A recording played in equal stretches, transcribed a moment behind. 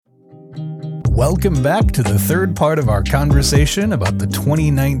Welcome back to the third part of our conversation about the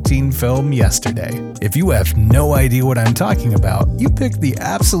 2019 film Yesterday. If you have no idea what I'm talking about, you picked the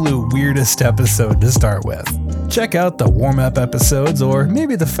absolute weirdest episode to start with. Check out the warm-up episodes or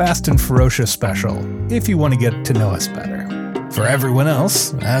maybe the Fast and Ferocious special if you want to get to know us better. For everyone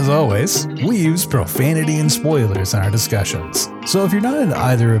else, as always, we use profanity and spoilers in our discussions. So if you're not into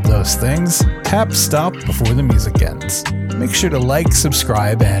either of those things, tap stop before the music ends. Make sure to like,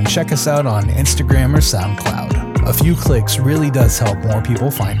 subscribe, and check us out on Instagram or SoundCloud. A few clicks really does help more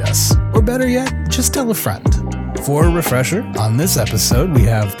people find us. Or better yet, just tell a friend. For a refresher, on this episode we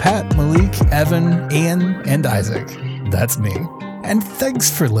have Pat, Malik, Evan, Ian, and Isaac. That's me. And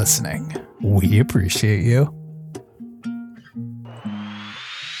thanks for listening. We appreciate you.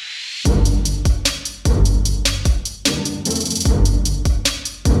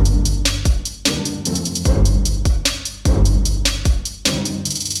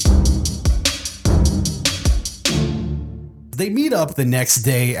 They meet up the next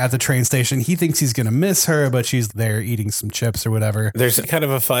day at the train station. He thinks he's going to miss her, but she's there eating some chips or whatever. There's kind of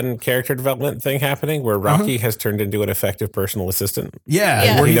a fun character development thing happening where Rocky has turned into an effective personal assistant.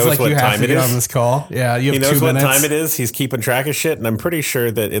 Yeah. Where he's like, you have to get on this call. Yeah, you have 2 minutes. He knows what time it is. He's keeping track of shit. And I'm pretty sure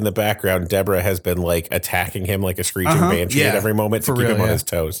that in the background, Deborah has been like attacking him like a screeching banshee at every moment to keep him on his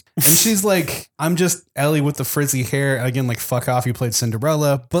toes. And she's like, I'm just Ellie with the frizzy hair. And again, like, fuck off, you played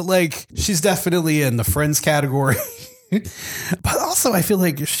Cinderella. But like, she's definitely in the friends category. But also, I feel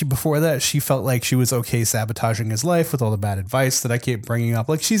like before that, she felt like she was okay sabotaging his life with all the bad advice that I keep bringing up.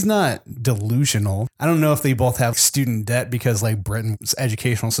 Like, she's not delusional. I don't know if they both have student debt because like Britain's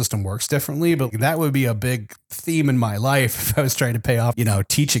educational system works differently, but that would be a big theme in my life if I was trying to pay off,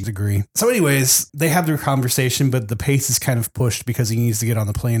 teaching degree. So anyways, they have their conversation, but the pace is kind of pushed because he needs to get on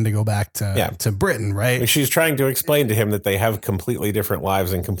the plane to go back to Britain, right? She's trying to explain to him that they have completely different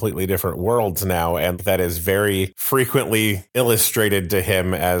lives and completely different worlds now, and that is very frequently illustrated to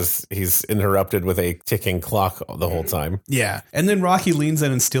him as he's interrupted with a ticking clock the whole time. Yeah. And then Rocky leans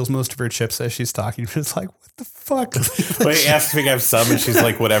in and steals most of her chips as she's talking. It's like, what the fuck? Well, he asks if he have some, and she's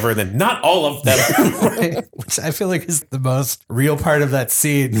like, whatever. And then, not all of them. Right. Which I feel like is the most real part of that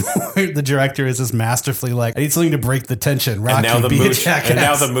scene where the director is just masterfully like, I need something to break the tension. Rocky, and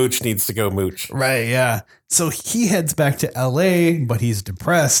now the mooch needs to go mooch. Right. Yeah. So he heads back to LA, but he's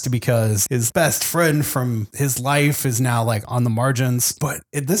depressed because his best friend from his life is now like on the margins. But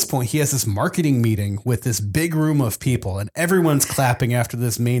at this point, he has this marketing meeting with this big room of people, and everyone's clapping after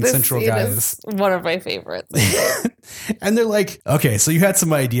this central guy. Is one of my favorites. And they're like, okay, so you had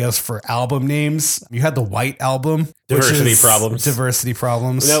some ideas for album names. You had the White Album. Diversity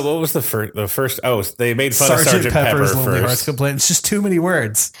Problems. No, what was the first? Oh, they made fun of Sergeant Pepper's Lonely Hearts Club Band. It's just too many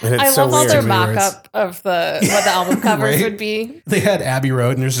words. I love all their mock-up of what the album covers right? would be. They had Abbey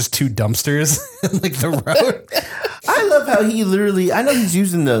Road, and there's just 2 dumpsters in like the road. I love how he literally, I know he's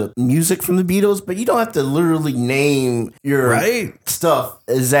using the music from the Beatles, but you don't have to literally name your stuff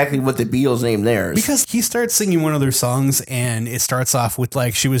exactly what the Beatles named theirs. Because he starts singing one of their songs, and it starts off with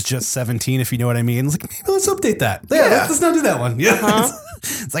like, she was just 17, if you know what I mean. It's like, maybe let's update that. Yeah. Let's not do that one. Yeah.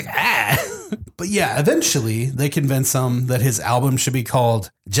 It's like, But yeah, eventually they convince him that his album should be called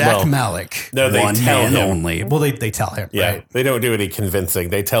Jack Malik. No, they One tell Man him. Only. Well, they tell him. Yeah, right? They don't do any convincing.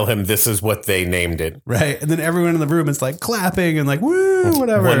 They tell him this is what they named it. Right. And then everyone in the room is like clapping and like, woo,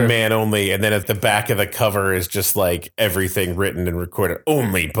 whatever. One Man Only. And then at the back of the cover is just like everything written and recorded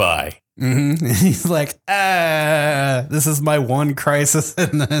only by. Mm-hmm. And he's like, this is my one crisis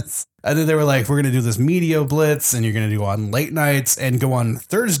in this. And then they were like, we're going to do this media blitz, and you're going to do on late nights and go on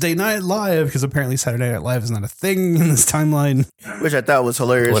Thursday Night Live, because apparently Saturday Night Live is not a thing in this timeline. Which I thought was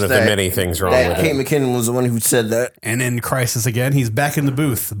hilarious. One of the many things wrong with it. Kate McKinnon was the one who said that. And in Crisis again, he's back in the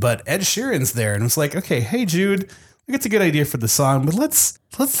booth, but Ed Sheeran's there, and it's like, okay, hey Jude, I think it's a good idea for the song, but let's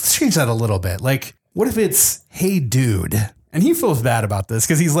change that a little bit. Like, what if it's Hey Dude? And he feels bad about this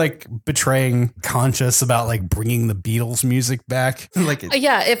because he's like betraying conscience about like bringing the Beatles music back. Like,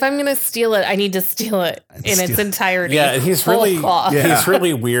 yeah, if I'm going to steal it, I need to steal it in its entirety. Yeah, he's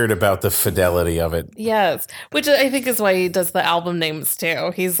really weird about the fidelity of it. Yes, which I think is why he does the album names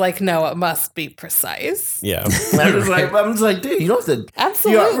too. He's like, no, it must be precise. Yeah. I'm just like, dude, you don't have to.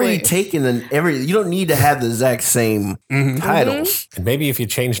 Absolutely. You're already taking you don't need to have the exact same titles. And maybe if you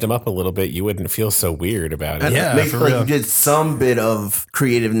changed them up a little bit, you wouldn't feel so weird about it. Yeah, Make like you did some bit of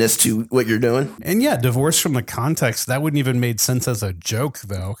creativeness to what you're doing. And yeah, divorced from the context, that wouldn't even made sense as a joke,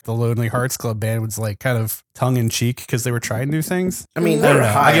 though. The Lonely Hearts Club Band was like kind of tongue in cheek because they were trying new things. I mean, I don't know.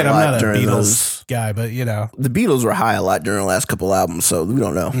 high Again, a I'm lot not a during Beatles those. guy, but you know. The Beatles were high a lot during the last couple albums, so we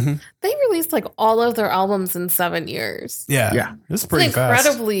don't know. Mm-hmm. They released like all of their albums in 7 years. Yeah. It's pretty fast.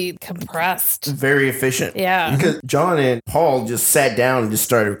 Incredibly compressed. Very efficient. Yeah. Because John and Paul just sat down and just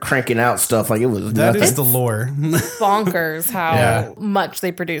started cranking out stuff like it was That nothing. is the lore. Bonkers how much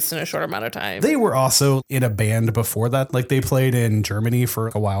they produced in a short amount of time. They were also in a band before that. Like they played in Germany for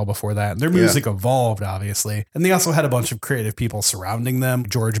a while before that. Their music evolved, obviously. And they also had a bunch of creative people surrounding them.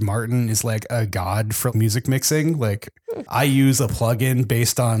 George Martin is like a god for music mixing. Like I use a plugin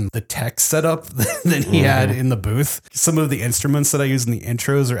based on the tech setup that he had in the booth. Some of the instruments that I use in the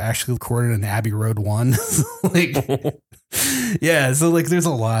intros are actually recorded in Abbey Road 1. Like, yeah, so like there's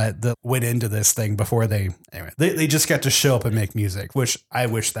a lot that went into this thing before they just got to show up and make music, which I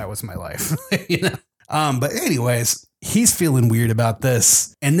wish that was my life. You know? But anyways, he's feeling weird about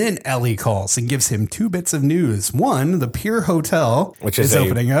this. And then Ellie calls and gives him 2 bits of news. One, the Pier Hotel, which is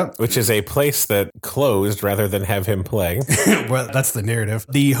opening up. Which is a place that closed rather than have him play. Well, that's the narrative.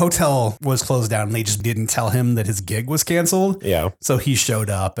 The hotel was closed down and they just didn't tell him that his gig was canceled. Yeah. So he showed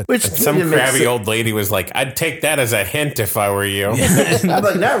up. And some crabby old lady was like, I'd take that as a hint if I were you. I'm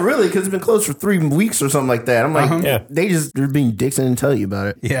like, not really, because it's been closed for 3 weeks or something like that. I'm like, they're being dicks and didn't tell you about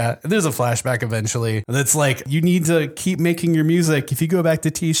it. Yeah. There's a flashback eventually that's like, you need to keep making your music. If you go back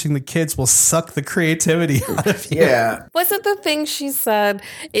to teaching, the kids will suck the creativity out of you. Yeah. Was it the thing she said,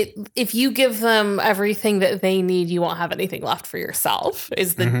 if you give them everything that they need, you won't have anything left for yourself,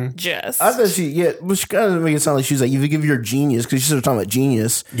 is the gist. I thought she kind of make it sound like she's like, if you give your genius, because she started talking about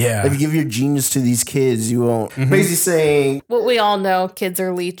genius. Yeah. If you give your genius to these kids, you won't. Basically saying. What we all know, kids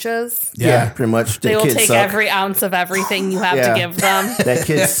are leeches. Yeah, pretty much. They will kids take suck. every ounce of everything you have to give them. That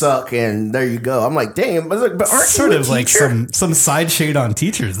kids suck, and there you go. I'm like, damn, but aren't Sort you of a like teacher? some side shade on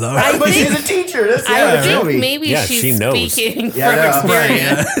teachers, though. But she's a teacher. That's the I other think movie. maybe she's knows. speaking from Yeah,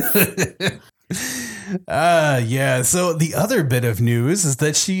 experience. Yeah. So the other bit of news is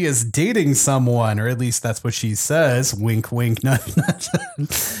that she is dating someone, or at least that's what she says. Wink, wink, nudge, nudge.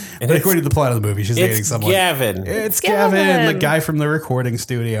 But according to the plot of the movie, she's dating someone. Gavin. It's Gavin, the guy from the recording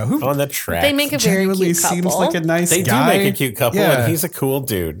studio, who On the track. They make a very genuinely cute couple. seems like a nice They guy. do make a cute couple, and he's a cool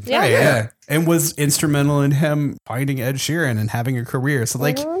dude. Yeah. And was instrumental in him finding Ed Sheeran and having a career. So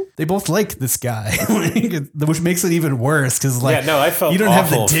like they both like this guy, which makes it even worse because like I felt you don't have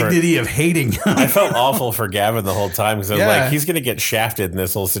the awful dignity of hating him. I felt awful for Gavin the whole time because I was like, he's going to get shafted in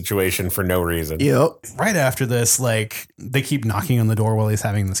this whole situation for no reason. Yep. Right after this, like they keep knocking on the door while he's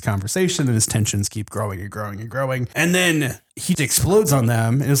having this conversation, and his tensions keep growing and growing and growing. And then he explodes on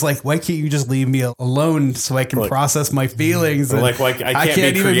them and is like, why can't you just leave me alone so I can process my feelings? And like, I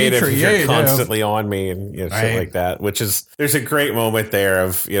can't be creative if you're constantly on me and shit like that, which is, there's a great moment there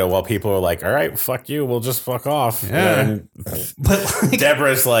of, while people are like, all right, fuck you, we'll just fuck off. Yeah. And but like,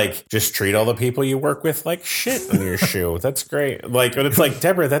 Deborah's like, just treat all the people you work with like shit in your shoe. That's great. Like, and it's like,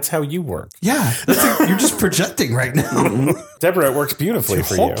 Deborah, that's how you work. yeah, you're just projecting right now. Deborah, it works beautifully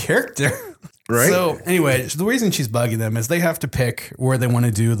for whole you. character. Right. So anyway, the reason she's bugging them is they have to pick where they want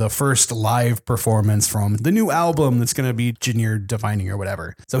to do the first live performance from the new album that's going to be Junior Defining or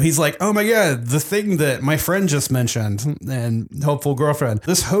whatever. So he's like, oh my God, the thing that my friend just mentioned and hopeful girlfriend,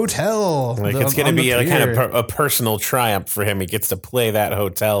 this hotel. Like it's going to be a kind of a personal triumph for him. He gets to play that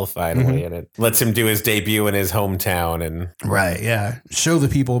hotel finally, and it lets him do his debut in his hometown. And right. Yeah. Show the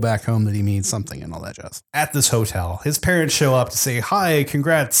people back home that he means something and all that jazz. At this hotel, his parents show up to say, hi,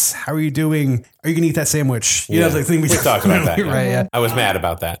 congrats. How are you doing? Are you going to eat that sandwich? You know, the thing we talked about that. Right. Yeah. I was mad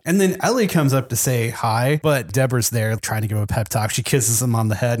about that. And then Ellie comes up to say hi, but Deborah's there trying to give him a pep talk. She kisses him on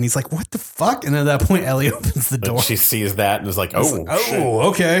the head and he's like, what the fuck? And then at that point, Ellie opens the door. But she sees that and is like, shit.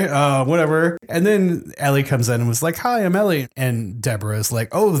 Okay. Whatever. And then Ellie comes in and was like, hi, I'm Ellie. And Deborah's like,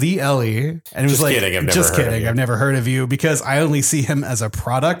 oh, the Ellie. And it was like, just kidding. I've never heard of you because I only see him as a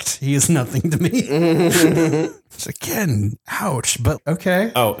product. He is nothing to me. Again, ouch, but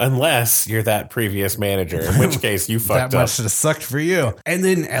okay. Oh, unless you're that previous manager, in which case you fucked up. That must have sucked for you. And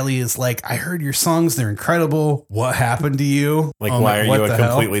then Ellie is like, I heard your songs. They're incredible. What happened to you? Like, why are you a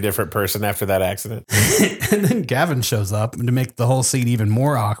completely different person after that accident? And then Gavin shows up to make the whole scene even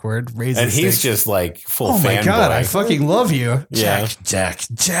more awkward. And he's just like full fan. Oh my God, I fucking love you. Yeah. Jack.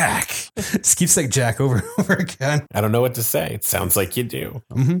 Just keep saying Jack over and over again. I don't know what to say. It sounds like you do.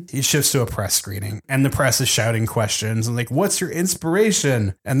 He shifts to a press screening and the press is shouting questions and like, what's your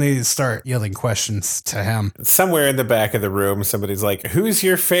inspiration? And they start yelling questions to him. Somewhere in the back of the room, somebody's like, who's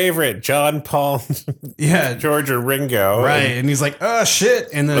your favorite? John, Paul, George, or Ringo? Right. And he's like, oh shit.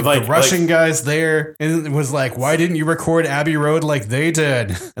 And then the Russian guy's there and it was like, why didn't you record Abbey Road like they did?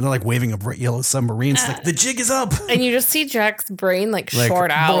 And they're like waving a yellow submarine. It's like, the jig is up. And you just see Jack's brain like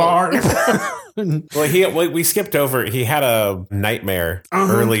short out. Well, we skipped over. He had a nightmare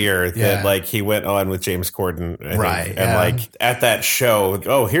earlier that like he went on with James Corden, right? And like at that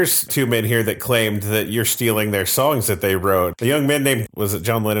show, here's two men here that claimed that you're stealing their songs that they wrote. The young men named was it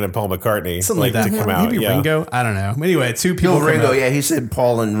John Lennon and Paul McCartney, something like that. to come out. Maybe Ringo. I don't know. Anyway, two people. No, Ringo. Yeah, he said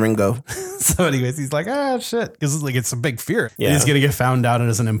Paul and Ringo. So, anyways, he's like, shit, because like it's a big fear. Yeah. He's gonna get found out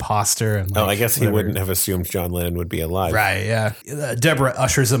as an imposter. And I guess he wouldn't have assumed John Lennon would be alive, right? Yeah. Deborah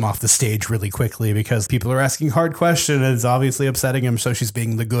ushers him off the stage really quickly because people are asking hard questions and it's obviously upsetting him. So she's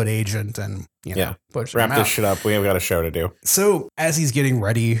being the good agent and wrap this shit up. We have got a show to do. So as he's getting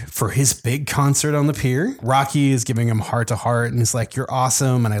ready for his big concert on the pier, Rocky is giving him heart to heart and he's like, "You're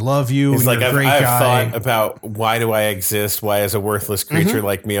awesome and I love you." He's and like, you're a great I've guy. thought about why do I exist? Why is a worthless creature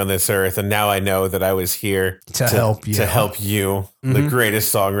like me on this earth? And now I know that I was here to help you. To help you, the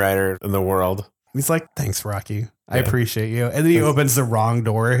greatest songwriter in the world. He's like, "Thanks, Rocky. I appreciate you." And then he opens the wrong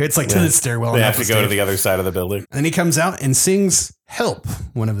door. It's like to the stairwell. They have to go to the other side of the building. And he comes out and sings "Help,"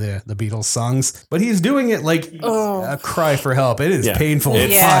 one of the Beatles songs. But he's doing it like a cry for help. It is painful.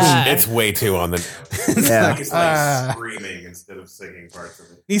 It's way too on the... It's like screaming instead of singing parts of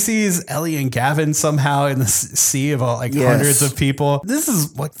it. He sees Ellie and Gavin somehow in the sea of all hundreds of people. This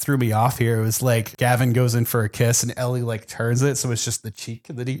is what threw me off here. It was like Gavin goes in for a kiss and Ellie like turns it. So it's just the cheek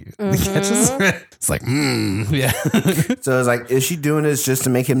that he catches. It's like, yeah. So it's like, is she doing this just to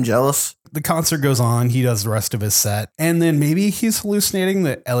make him jealous? The concert goes on. He does the rest of his set. And then maybe he's hallucinating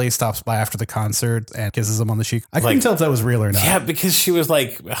that Ellie stops by after the concert and kisses him on the cheek. I couldn't tell if that was real or not. Yeah, because she was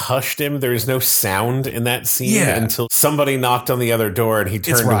like hushed him. There was no sound in that scene until somebody knocked on the other door and he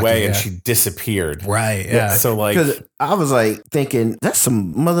turned away and she disappeared. Right. Yeah. So like... Because I was like thinking, that's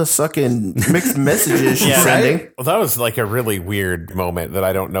some mother sucking mixed messages she's sending. Right? Well, that was like a really weird moment that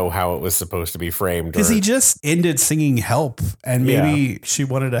I don't know how it was supposed to be framed. Because he just ended singing "Help" and maybe she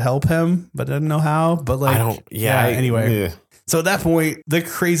wanted to help him, but didn't know how. But like, anyway. So at that point, the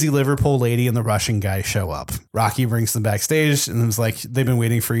crazy Liverpool lady and the Russian guy show up. Rocky brings them backstage and was like, "They've been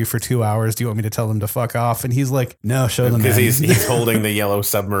waiting for you for 2 hours. Do you want me to tell them to fuck off?" And he's like, "No, show them." Because he's holding the yellow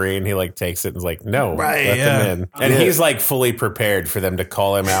submarine. He like takes it and is like, "No, let them in." And he's like fully prepared for them to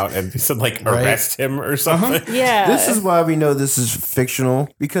call him out and like arrest him or something. Yeah. This is why we know this is fictional,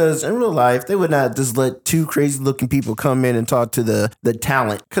 because in real life, they would not just let two crazy looking people come in and talk to the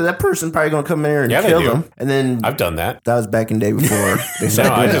talent. Because that person probably going to come in there and kill them. And then I've done that. That was back in the day before.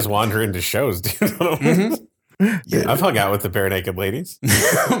 I just wander into shows, dude. I've hung out with the bare naked ladies.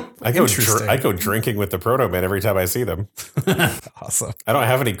 I go drinking with the proto men every time I see them. Awesome. I don't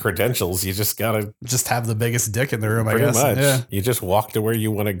have any credentials. You just gotta have the biggest dick in the room. I guess. Much. Yeah. You just walk to where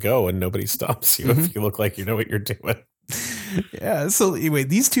you want to go, and nobody stops you if you look like you know what you're doing. Yeah. So anyway,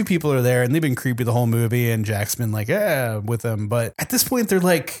 these two people are there and they've been creepy the whole movie and Jack's been like, with them. But at this point, they're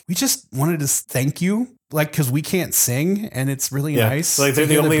like, "We just wanted to thank you. Like, because we can't sing and it's really nice." Like they're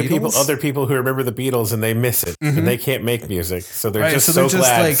the only other people who remember the Beatles and they miss it and they can't make music. So they're just so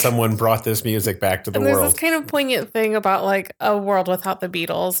glad like, someone brought this music back to the world. There's this kind of poignant thing about like a world without the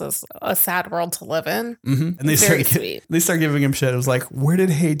Beatles is a sad world to live in. And they start giving him shit. It was like, "Where did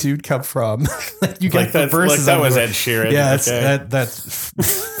Hey Dude come from?" Like you get the verses. Like that was Ed Sheeran. Yeah, that's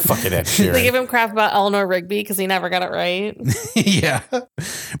fucking Ed Sheeran. They give him crap about Eleanor Rigby because he never got it right. Yeah.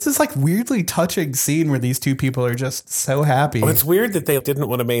 It's this like weirdly touching scene where these two people are just so happy. Well, it's weird that they didn't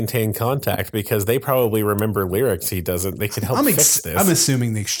want to maintain contact because they probably remember lyrics he doesn't. They could help fix this. I'm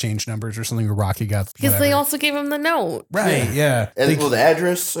assuming the exchange numbers or something where Rocky got. Because they also gave him the note. Right, yeah. And the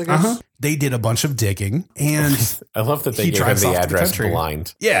address, I guess. They did a bunch of digging, and I love that they gave him the address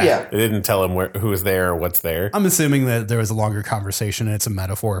blind. Yeah. They didn't tell him who was there or what's there. I'm assuming that there was a longer conversation and it's a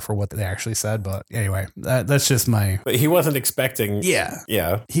metaphor for what they actually said. But anyway, that's just my... But he wasn't expecting...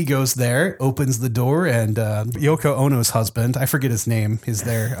 Yeah. He goes there, opens the door, and Yoko Ono's husband, I forget his name, is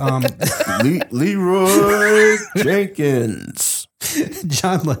there. Leroy Jenkins.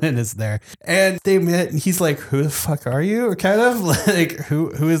 John Lennon is there, and they met, and he's like, "Who the fuck are you?" Or kind of like, "Who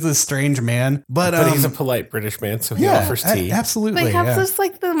is this strange man?" But he's a polite British man, so he offers tea. Absolutely, they have just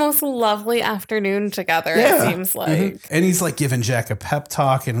like the most lovely afternoon together. It seems like, and he's like giving Jack a pep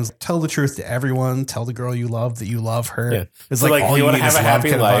talk and was, "Tell the truth to everyone. Tell the girl you love that you love her." Yeah. It's so like all you want to need have is a love happy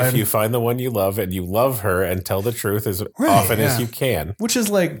kind of life. vibe. You find the one you love, and you love her, and tell the truth as often as you can. Which is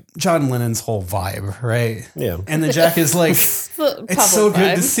like John Lennon's whole vibe, right? Yeah. And then Jack is like, "It's so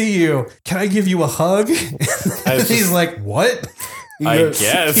good to see you. Can I give you a hug?" He's like, "What?" I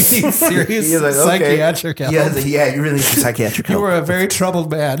guess. He's serious. He's like, psychiatric help. Yeah, you really need psychiatric help. You were a very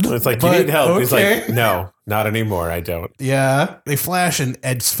troubled man. It's like, you need help. Okay. He's like, no, Not anymore, I don't. Yeah. They flash and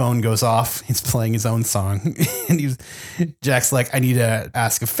Ed's phone goes off. He's playing his own song. And Jack's like, I need to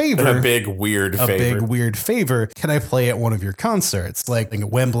ask a favor. A big, weird favor. Can I play at one of your concerts? Like at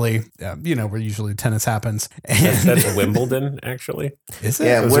Wembley, where usually tennis happens. And that's Wimbledon, actually. Is it?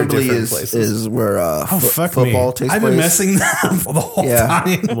 Yeah, Wembley is where football takes place. I've been messing that up the whole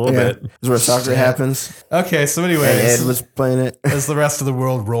time. A little bit. Is where soccer happens. Okay, so anyways. And Ed was playing it. As the rest of the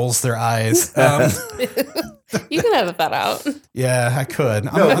world rolls their eyes. You can edit that out. Yeah, I could.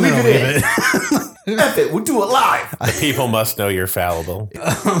 No, I'm going to leave it. F it, we'll do it live. The people must know you're fallible.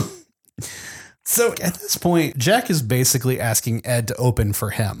 So at this point, Jack is basically asking Ed to open for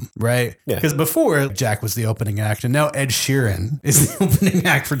him, right? Yeah. Because before, Jack was the opening act, and now Ed Sheeran is the opening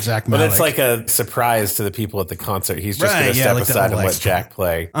act for Jack Malik. But it's like a surprise to the people at the concert. He's just going to step aside and let Jack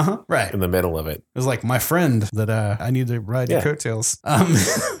play right in the middle of it. It was like my friend that I need to ride your coattails.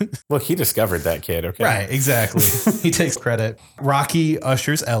 Look, he discovered that kid, okay? Right, exactly. He takes credit. Rocky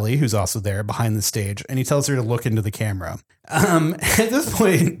ushers Ellie, who's also there behind the stage, and he tells her to look into the camera. At this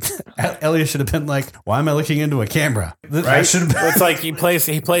point, Ellie should have been like, why am I looking into a camera? Right? It's like he plays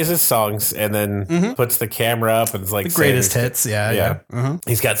his songs and then puts the camera up and it's like the greatest hits. Yeah.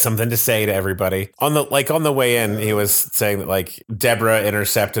 He's got something to say to everybody. On the way in, he was saying that like Deborah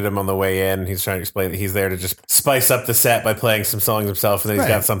intercepted him on the way in. He's trying to explain that he's there to just spice up the set by playing some songs himself, and then he's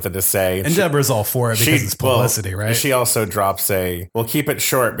got something to say. And Deborah's all for it because it's publicity, right? She also drops we'll keep it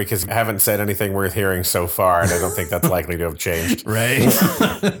short because I haven't said anything worth hearing so far, and I don't think that's likely to have changed. Right.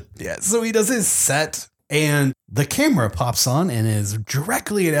 Yeah. So he does his set and the camera pops on and is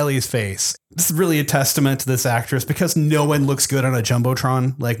directly at Ellie's face. This is really a testament to this actress because no one looks good on a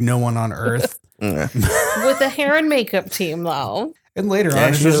Jumbotron, like no one on Earth. With the hair and makeup team, though. And later on,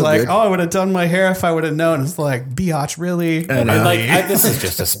 it's just like, I would have done my hair if I would have known. It's like, biatch, really? This is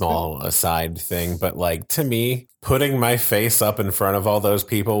just a small aside thing, but like to me, putting my face up in front of all those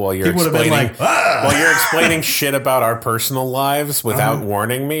people while you're explaining shit about our personal lives without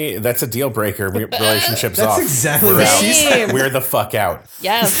warning me, that's a deal breaker. Relationships that's off. That's exactly what she said. We're the fuck out.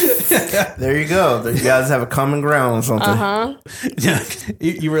 Yes. There you go. You guys have a common ground or something. Yeah,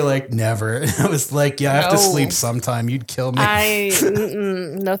 you were like, never. I was like, I have to sleep sometime. You'd kill me.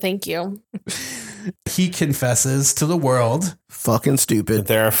 No, thank you. He confesses to the world. Fucking stupid.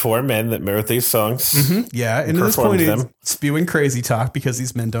 There are 4 men that wrote these songs. Yeah, and at this point, he's spewing crazy talk because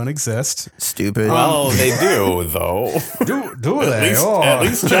these men don't exist. Stupid. Well, they do, though. Do they? At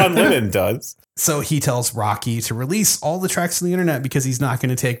least John Lennon does. So he tells Rocky to release all the tracks on the internet because he's not going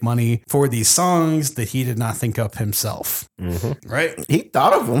to take money for these songs that he did not think up himself. Right? He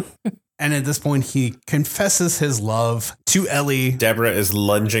thought of them. And at this point, he confesses his love to Ellie. Deborah is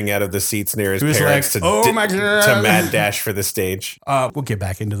lunging out of the seats near his parents like, to mad dash for the stage. We'll get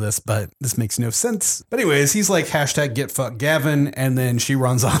back into this, but this makes no sense. But anyways, he's like, #GetFuckGavin, and then she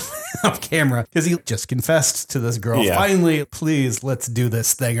runs off camera because he just confessed to this girl. Yeah. Finally, please, let's do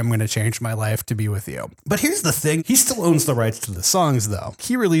this thing. I'm going to change my life to be with you. But here's the thing. He still owns the rights to the songs, though.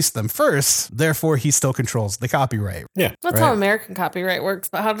 He released them first. Therefore, he still controls the copyright. Yeah. That's how American copyright works,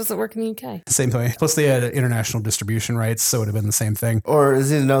 but how does it work in the UK? Same way. Plus, they had international distribution rights, so it would have been the same thing. Or is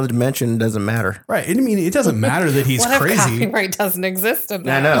it another dimension? Doesn't matter. Right. I mean, it doesn't matter that he's what crazy. If copyright doesn't exist in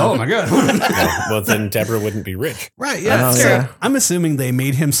that? I know. Oh my god. Well, then Deborah wouldn't be rich. Right. Yeah. That's true. Yeah. I'm assuming they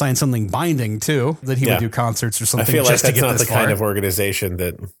made him sign something binding too, that he would do concerts or something. I feel like just that's to get not this the kind of organization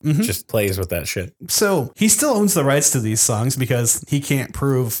that just plays with that shit. So he still owns the rights to these songs because he can't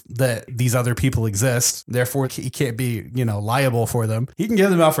prove that these other people exist. Therefore, he can't be, liable for them. He can give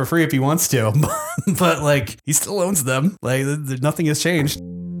them out for free if he wants to, but like he still owns them. Like nothing has changed.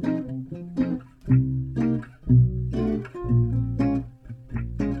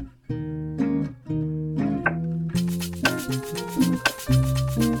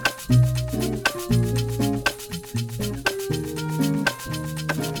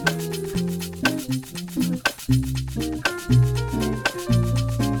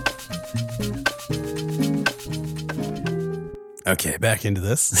 Okay, back into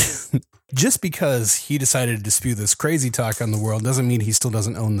this. Just because he decided to spew this crazy talk on the world doesn't mean he still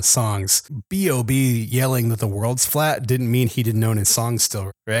doesn't own the songs. B.O.B. yelling that the world's flat didn't mean he didn't own his songs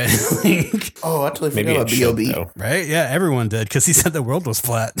still, right? I totally forgot about B.O.B. Right? Yeah, everyone did because he said the world was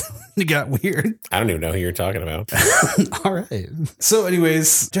flat. It got weird. I don't even know who you're talking about. All right. So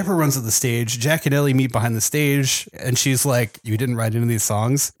anyways, Deborah runs to the stage. Jack and Ellie meet behind the stage and she's like, you didn't write any of these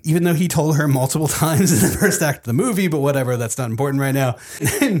songs? Even though he told her multiple times in the first act of the movie, but whatever, that's not important right now.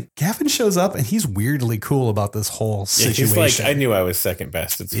 And Gavin shows shows up and he's weirdly cool about this whole situation. He's like, I knew I was second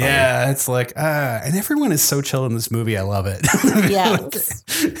best. It's fine. Yeah, it's like, and everyone is so chill in this movie. I love it. Yes.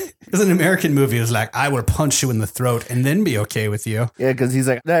 As an American movie, it's like, I would punch you in the throat and then be okay with you. Yeah, because he's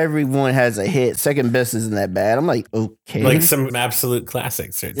like, not everyone has a hit. Second best isn't that bad. I'm like, okay. Like some absolute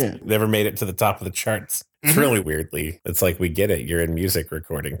classics. It's never made it to the top of the charts. It's really weirdly. It's like, we get it. You're in music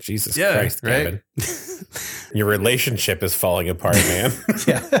recording. Jesus Christ, Kevin. Your relationship is falling apart, man.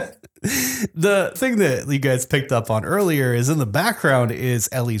 Yeah. The thing that you guys picked up on earlier is in the background is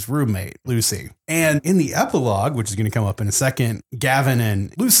Ellie's roommate, Lucy. And in the epilogue, which is going to come up in a second, Gavin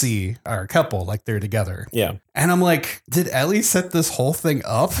and Lucy are a couple, like they're together. Yeah. And I'm like, did Ellie set this whole thing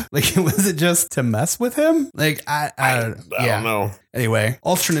up? Like, was it just to mess with him? Like, I don't know. Anyway,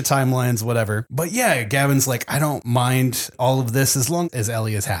 alternate timelines, whatever. But yeah, Gavin's like, I don't mind all of this as long as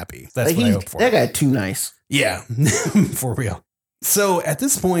Ellie is happy. That's like what I hope for. That guy too nice. Yeah, for real. So at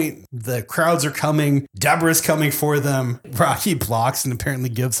this point, the crowds are coming. Deborah's coming for them. Rocky blocks and apparently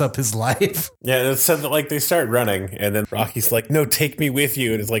gives up his life. Yeah, it's said that like they start running, and then Rocky's like, "No, take me with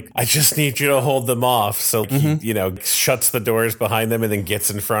you." And it's like, "I just need you to hold them off." So he, shuts the doors behind them, and then gets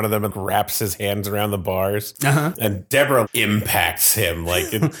in front of them and wraps his hands around the bars. And Deborah impacts him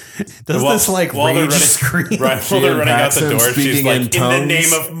like does this like rage scream? Right, while they're running out the door, she's like, in the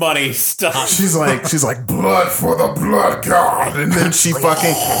name of money, stop. She's like, blood for the blood god. And then she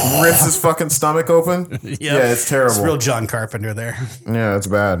fucking rips his fucking stomach open. Yeah, it's terrible. It's real John Carpenter there. Yeah, it's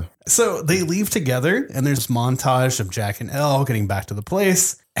bad. So they leave together, and there's a montage of Jack and Elle getting back to the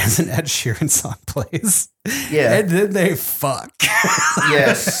place as an Ed Sheeran song plays. Yeah. And then they fuck.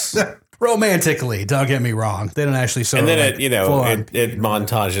 Yes. Romantically, don't get me wrong. They don't actually show and then like, it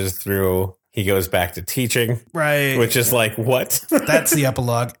montages through. He goes back to teaching, right? Which is like, what? That's the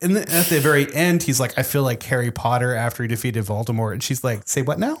epilogue. And then at the very end, he's like, I feel like Harry Potter after he defeated Voldemort. And she's like, say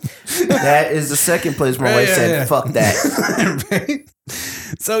what now? That is the second place my wife said, fuck that. Right?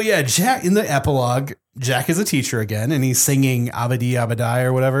 So yeah, Jack in the epilogue, Jack is a teacher again, and he's singing Abadi Abadai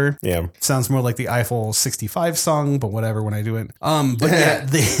or whatever. Yeah. Sounds more like the Eiffel 65 song, but whatever when I do it. But yeah,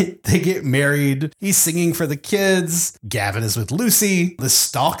 they get married. He's singing for the kids. Gavin is with Lucy. The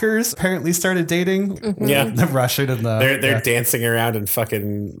stalkers apparently started dating. Mm-hmm. Yeah. The Russian and the... They're dancing around in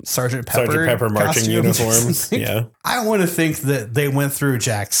fucking Sergeant Pepper marching uniforms. Yeah. I want to think that they went through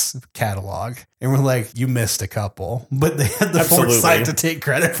Jack's catalog and were like, you missed a couple, but they had the foresight to take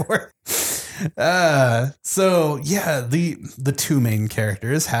credit for it. So yeah, the two main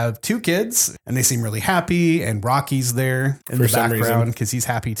characters have two kids and they seem really happy, and Rocky's there in the background because he's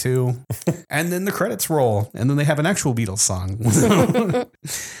happy too. And then the credits roll, and then they have an actual Beatles song.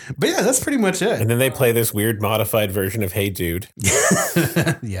 But yeah, that's pretty much it. And then they play this weird modified version of Hey Dude.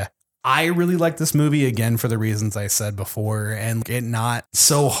 Yeah. I really like this movie, again, for the reasons I said before, and it not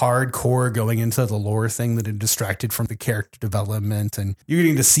so hardcore going into the lore thing that it distracted from the character development, and you're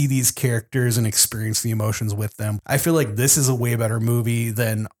getting to see these characters and experience the emotions with them. I feel like this is a way better movie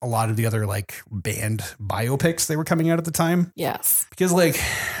than a lot of the other like band biopics they were coming out at the time. Yes. Because like,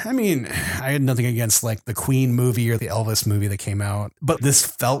 I mean, I had nothing against like the Queen movie or the Elvis movie that came out, but this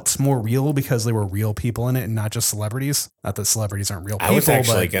felt more real because there were real people in it and not just celebrities. Not that celebrities aren't real people. I was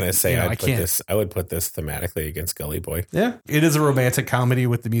actually going to say, you know, I would put this thematically against Gully Boy. Yeah, it is a romantic comedy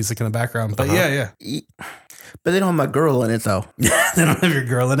with the music in the background, but yeah. But they don't have my girl in it though. They don't have your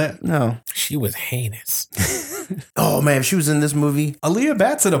girl in it. No, she was heinous. Oh man, if she was in this movie, Aaliyah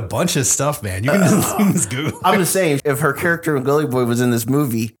Bat's in a bunch of stuff, man. You can just Google. I'm just saying, if her character in Gully Boy was in this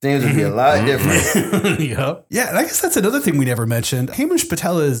movie, things would be a lot different. Yep. Yeah, and I guess that's another thing we never mentioned. Hamish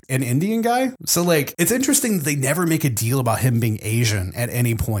Patel is an Indian guy, so like it's interesting that they never make a deal about him being Asian at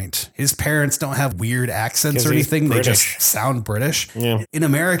any point. His parents don't have weird accents or anything; they just sound British. Yeah. In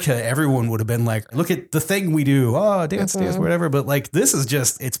America, everyone would have been like, "Look at the thing we do, dance, whatever." But like this is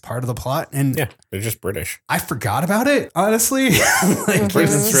just—it's part of the plot, and yeah, they're just British. I forgot about it, honestly. Like,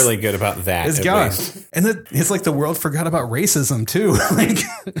 Britain's really good about that. It's gone. And then it's like the world forgot about racism too. Like,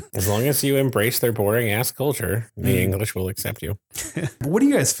 as long as you embrace their boring ass culture, the English will accept you. What do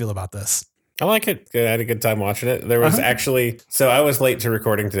you guys feel about this? I like it. I had a good time watching it. There was actually, so I was late to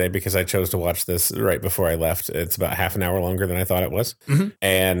recording today because I chose to watch this right before I left. It's about half an hour longer than I thought it was.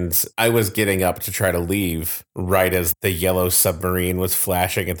 And I was getting up to try to leave right as the yellow submarine was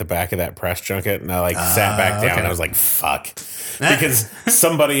flashing at the back of that press junket. And I sat back down and I was like, fuck. Because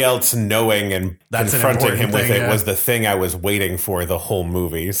somebody else knowing and confronting him with it was the thing I was waiting for the whole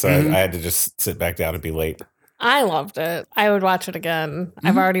movie. So I had to just sit back down and be late. I loved it. I would watch it again.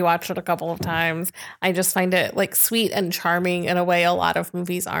 I've already watched it a couple of times. I just find it like sweet and charming in a way a lot of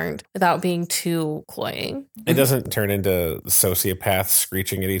movies aren't, without being too cloying. It doesn't turn into sociopaths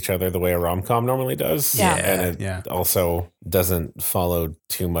screeching at each other the way a rom-com normally does. Yeah. And it also doesn't follow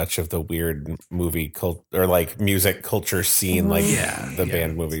too much of the weird movie cult or like music culture scene like the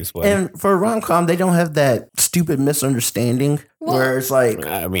band movies would. And for a rom-com, they don't have that stupid misunderstanding where it's like,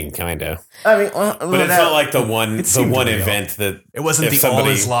 I mean, kind of. I mean, but it felt like the one event that it wasn't the all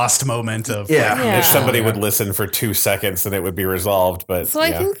is lost moment of if somebody would listen for 2 seconds, then it would be resolved. But so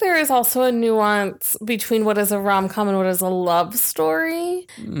I think there is also a nuance between what is a rom-com and what is a love story.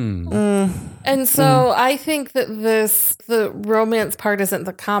 And so I think that the romance part isn't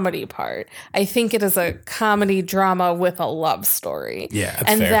the comedy part. I think it is a comedy drama with a love story. Yeah,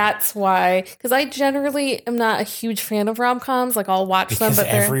 and fair. That's why, because I generally am not a huge fan of rom-coms. Like I'll watch them, but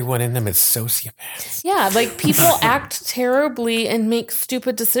everyone in them is sociopaths. Yeah, like people act terribly and make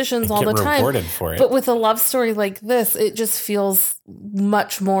stupid decisions all the time. Rewarded for it. But with a love story like this, it just feels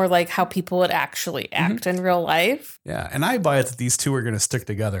much more like how people would actually act in real life. Yeah, and I buy it that these two are going to stick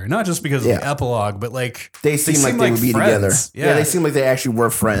together, not just because of the epilogue, but like they seem like they would be friends. Together. Yeah, they seem like they actually were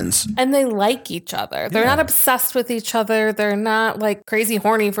friends. And they like each other. They're not obsessed with each other. They're not like crazy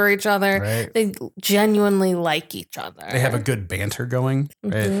horny for each other. Right. They genuinely like each other. They have a good banter going.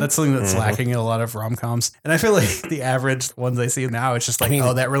 Right? That's something that's lacking in a lot of rom-coms. And I feel like the average ones I see now, it's just like,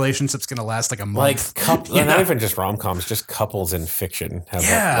 that relationship's going to last like a month. Like not even just rom-coms, just couples in fiction have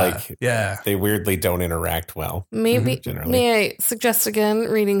they weirdly don't interact well. Maybe may I suggest again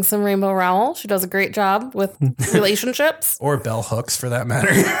reading some Rainbow Rowell? She does a great job with relationships. Or Bell Hooks for that matter.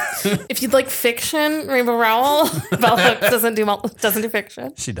 If you'd like fiction, Rainbow Rowell. Bell Hooks doesn't do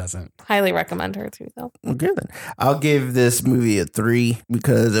fiction. She doesn't. Highly recommend her too, though. Okay, then I'll give this movie a 3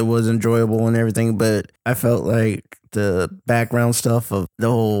 because it was enjoyable and everything, but I felt like the background stuff of the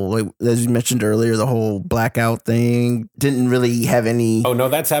whole, like as you mentioned earlier, the whole blackout thing didn't really have any. Oh no,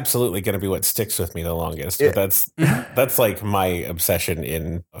 that's absolutely going to be what sticks with me the longest. But that's like my obsession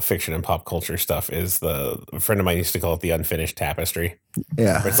in fiction and pop culture stuff. Is a friend of mine used to call it the unfinished tapestry.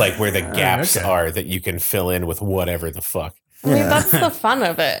 Yeah, where it's like where the gaps are that you can fill in with whatever the fuck. I mean, that's the fun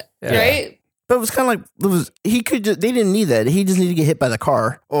of it, right? But it was kind of like they didn't need that. He just needed to get hit by the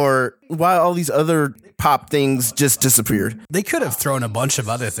car, or why all these other pop things just disappeared. They could have thrown a bunch of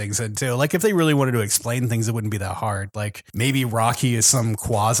other things in too. Like if they really wanted to explain things, it wouldn't be that hard. Like maybe Rocky is some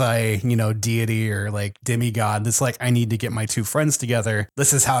quasi, deity or like demigod that's like, I need to get my two friends together.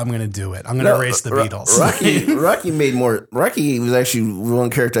 This is how I'm going to do it. I'm going to erase the Beatles. Rocky was actually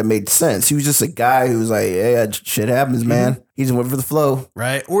one character that made sense. He was just a guy who was like, yeah, shit happens, man. He just went for the flow.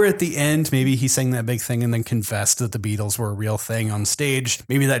 Right. Or at the end, maybe he sang that big thing and then confessed that the Beatles were a real thing on stage.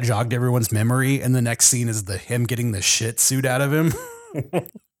 Maybe that jogged everyone's memory. And the next scene is him getting the shit suit out of him.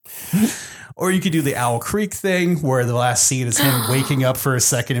 Or you could do the Owl Creek thing where the last scene is him waking up for a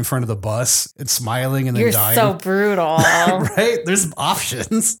second in front of the bus and smiling and then dying. You're so brutal. Right? There's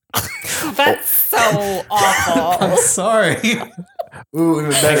options. That's so awful. I'm sorry. Ooh,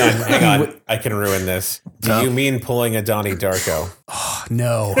 hang on. I can ruin this. Do you mean pulling a Donnie Darko? Oh,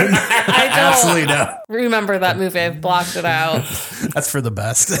 no. I don't Absolutely no. remember that movie. I've blocked it out. That's for the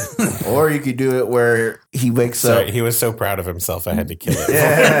best. Or you could do it where he wakes up. He was so proud of himself, I had to kill it.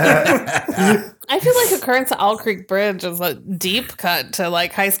 Yeah. I feel like Occurrence at Owl Creek Bridge is a deep cut to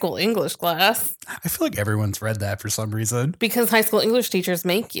like high school English class. I feel like everyone's read that for some reason. Because high school English teachers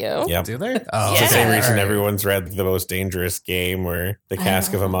make you. Yep. Do they? Oh, it's the same reason everyone's read The Most Dangerous Game or The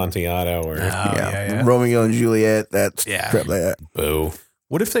Cask of Amontillado or Romeo and Juliet. That's crap like that. Boo.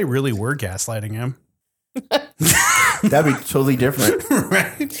 What if they really were gaslighting him? That'd be totally different.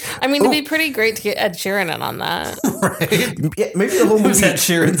 Right. I mean, it'd be pretty great to get Ed Sheeran in on that. Right. Yeah, maybe the whole movie was Ed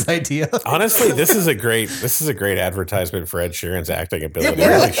Sheeran's idea. Honestly, this is a great advertisement for Ed Sheeran's acting ability.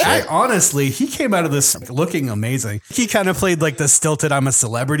 Honestly, he came out of this looking amazing. He kind of played like the stilted I'm a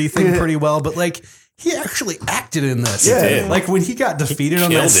celebrity thing pretty well, but like he actually acted in this. Yeah. Like when he got defeated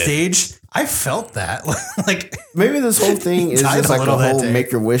on that stage, I felt that. Like maybe this whole thing is just like a whole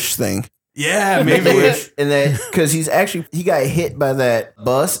make your wish thing. Yeah, maybe. And then because he got hit by that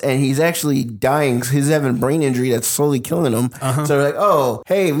bus and he's actually dying. He's having brain injury that's slowly killing him. So they're like, oh,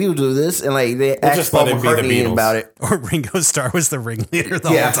 hey, we will do this. And like they asked Paul McCartney about it. Or Ringo Starr was the ringleader the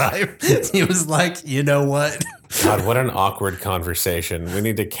whole time. He was like, you know what? God, what an awkward conversation. We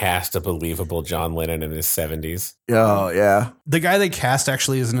need to cast a believable John Lennon in his 70s. Oh, yeah. The guy they cast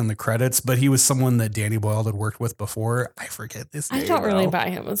actually isn't in the credits, but he was someone that Danny Boyle had worked with before. I forget this name. I don't really buy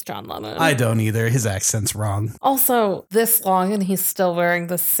him as John Lennon. I don't either. His accent's wrong. Also, this long and he's still wearing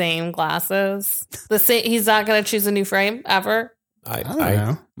the same glasses. He's not going to choose a new frame ever. I don't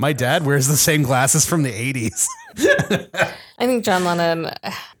know. My dad wears the same glasses from the 80s. I think John Lennon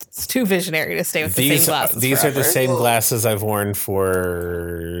is too visionary to stay with the same glasses. These forever. are the same glasses I've worn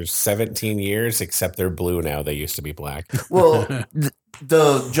for 17 years, except they're blue now. They used to be black. Well,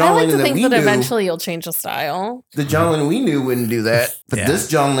 the John I like Lennon to that think we that knew, eventually you'll change the style. the John Lennon we knew wouldn't do that. But Yeah. this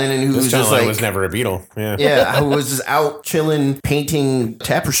John Lennon who This was John just Lennon like, was never a Beatle. Yeah. yeah, who was just out chilling, painting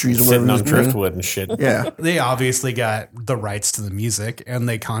tapestries or whatever. Sitting on he was doing. driftwood and shit. Yeah. They obviously got the rights to the music and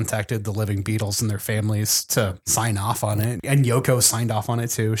they contacted the living Beatles and their families to sign off on it. And Yoko signed off on it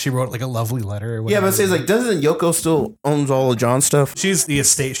too. She wrote like a lovely letter. Or Yeah, whatever. but it's like, doesn't Yoko still owns all of John's stuff? She's the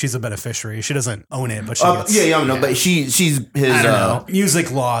estate. She's a beneficiary. She doesn't own it, but she gets, Yeah, I know, but she's his. I don't know.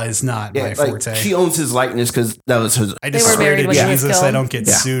 Music law is not my like, forte. she owns his likeness because that was his. I They just were swear married to when he was Jesus I killed. don't get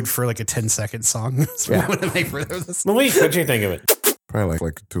Yeah. sued for like a 10-second song. So Yeah. we want to make for this. Malik, what'd you think of it? Probably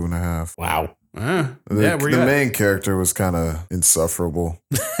like 2.5. Wow. Yeah, The where you at? main character was kind of insufferable.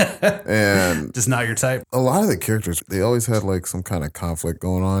 And Just not your type. a lot of the characters, they always had like some kind of conflict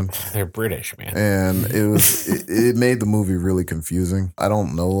going on. They're British, man. And it made the movie really confusing. I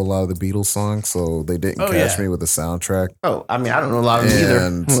don't know a lot of the Beatles songs, so they didn't catch me with the soundtrack. Oh, I mean, I don't know a lot of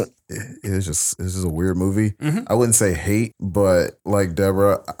them And either. it's just a weird movie. Mhm. I wouldn't say hate, but like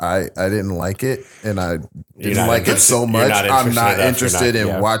Deborah, I didn't like it, and I You're didn't not like it interested- so you're much. not I'm interested not enough, you're interested not- in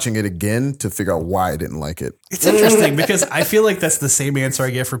yeah. watching it again to figure out why I didn't like it. It's interesting because I feel like that's the same answer I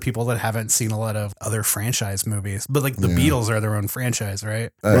get for people that haven't seen a lot of other franchise movies. But like the Beatles are their own franchise, right?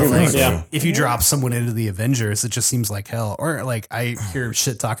 I think Like, so. yeah. if you drop someone into the Avengers, it just seems like hell. Or like I hear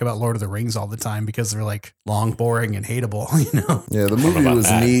shit talk about Lord of the Rings all the time because they're like long, boring, and hateable. You know, Yeah, the movie about was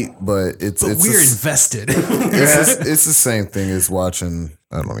that. neat, but it's we're a- invested. it's the same thing as watching.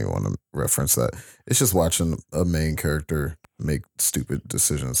 I don't even want to reference that. It's just watching a main character make stupid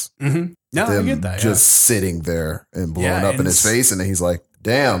decisions. Mm-hmm. No, I Them get that. just sitting there and blowing Yeah, up in and his face, and then he's like,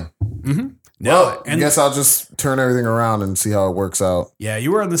 "Damn, yeah. Mm-hmm. well, I and guess I'll just turn everything around and see how it works out." yeah,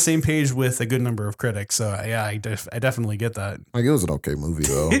 you were on the same page with a good number of critics. So yeah, I definitely get that. Like, it was an okay movie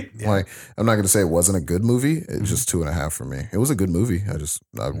though. Yeah. Like, I'm not gonna say it wasn't a good movie. It's just 2.5 for me. It was a good movie.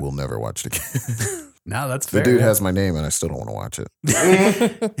 I will never watch it again. No, that's The fair. dude yeah. has my name, and I still don't want to watch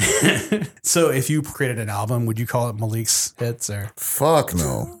it. So if you created an album, would you call it Malik's Hits or Fuck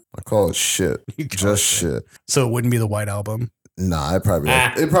no. I call it shit. You call Just it shit. so it wouldn't be the White Album? Nah, it'd probably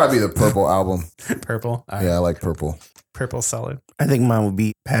be the purple album. Purple? All right. Yeah, I like purple. Purple solid. I think mine would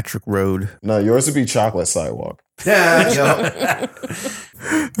be Patrick Road. No, yours would be Chocolate Sidewalk. Yeah,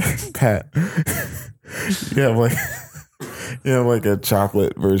 Pat. You have like a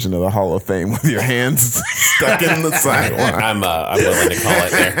chocolate version of the Hall of Fame with your hands stuck in the sidewalk. I'm willing to call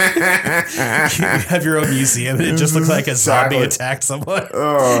it there. You have your own museum and it just looks like a zombie Chocolate. attacked someone.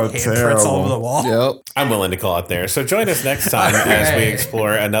 Oh, Handprints all over the wall. Yep. I'm willing to call it there. So join us next time as we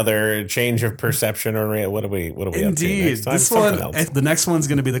explore another change of perception, or what are we up to Indeed. next time? This Something one, else. the next one's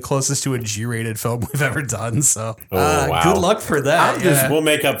going to be the closest to a G-rated film we've ever done. So wow. good luck for that. Yeah. We'll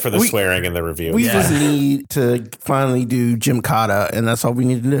make up for the swearing in the review. We We just need to finally do Jim Cotta, and that's all we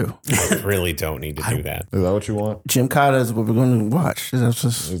need to do. really don't need to do that. Is that what you want? Jim Cotta is what we're going to watch. That's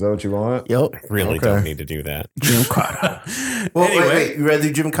just, Is that what you want? yep, Really Okay. don't need to do that. Jim Cotta. Well, Anyway. wait, you rather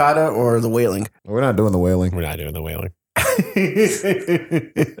do Jim Cotta or The Wailing? We're not doing the wailing. We're not doing the whaling. It's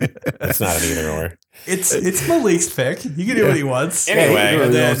not an either or. It's Malik's pick. You can do what he wants. Anyway,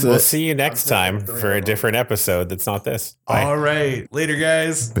 really then wants we'll it. see you next time for a different episode that's not this. Bye. All right. Later,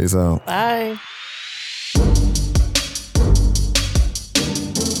 guys. Peace out. Bye.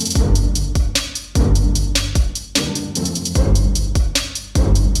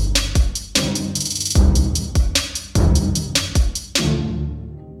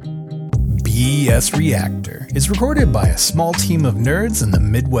 BS Reactor is recorded by a small team of nerds in the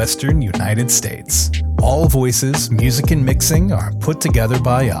Midwestern United States. All voices, music, and mixing are put together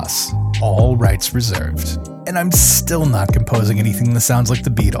by us. All rights reserved. And I'm still not composing anything that sounds like the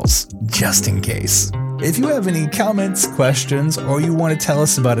Beatles, just in case. If you have any comments, questions, or you want to tell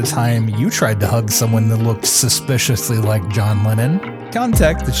us about a time you tried to hug someone that looked suspiciously like John Lennon,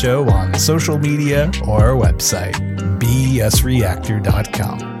 contact the show on social media or our website,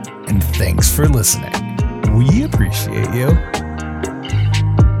 bsreactor.com. And thanks for listening. We appreciate you.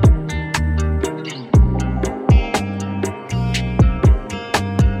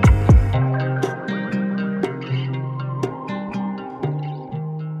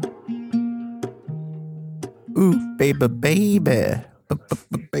 Ooh, baby, baby.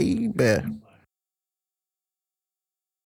 Baby.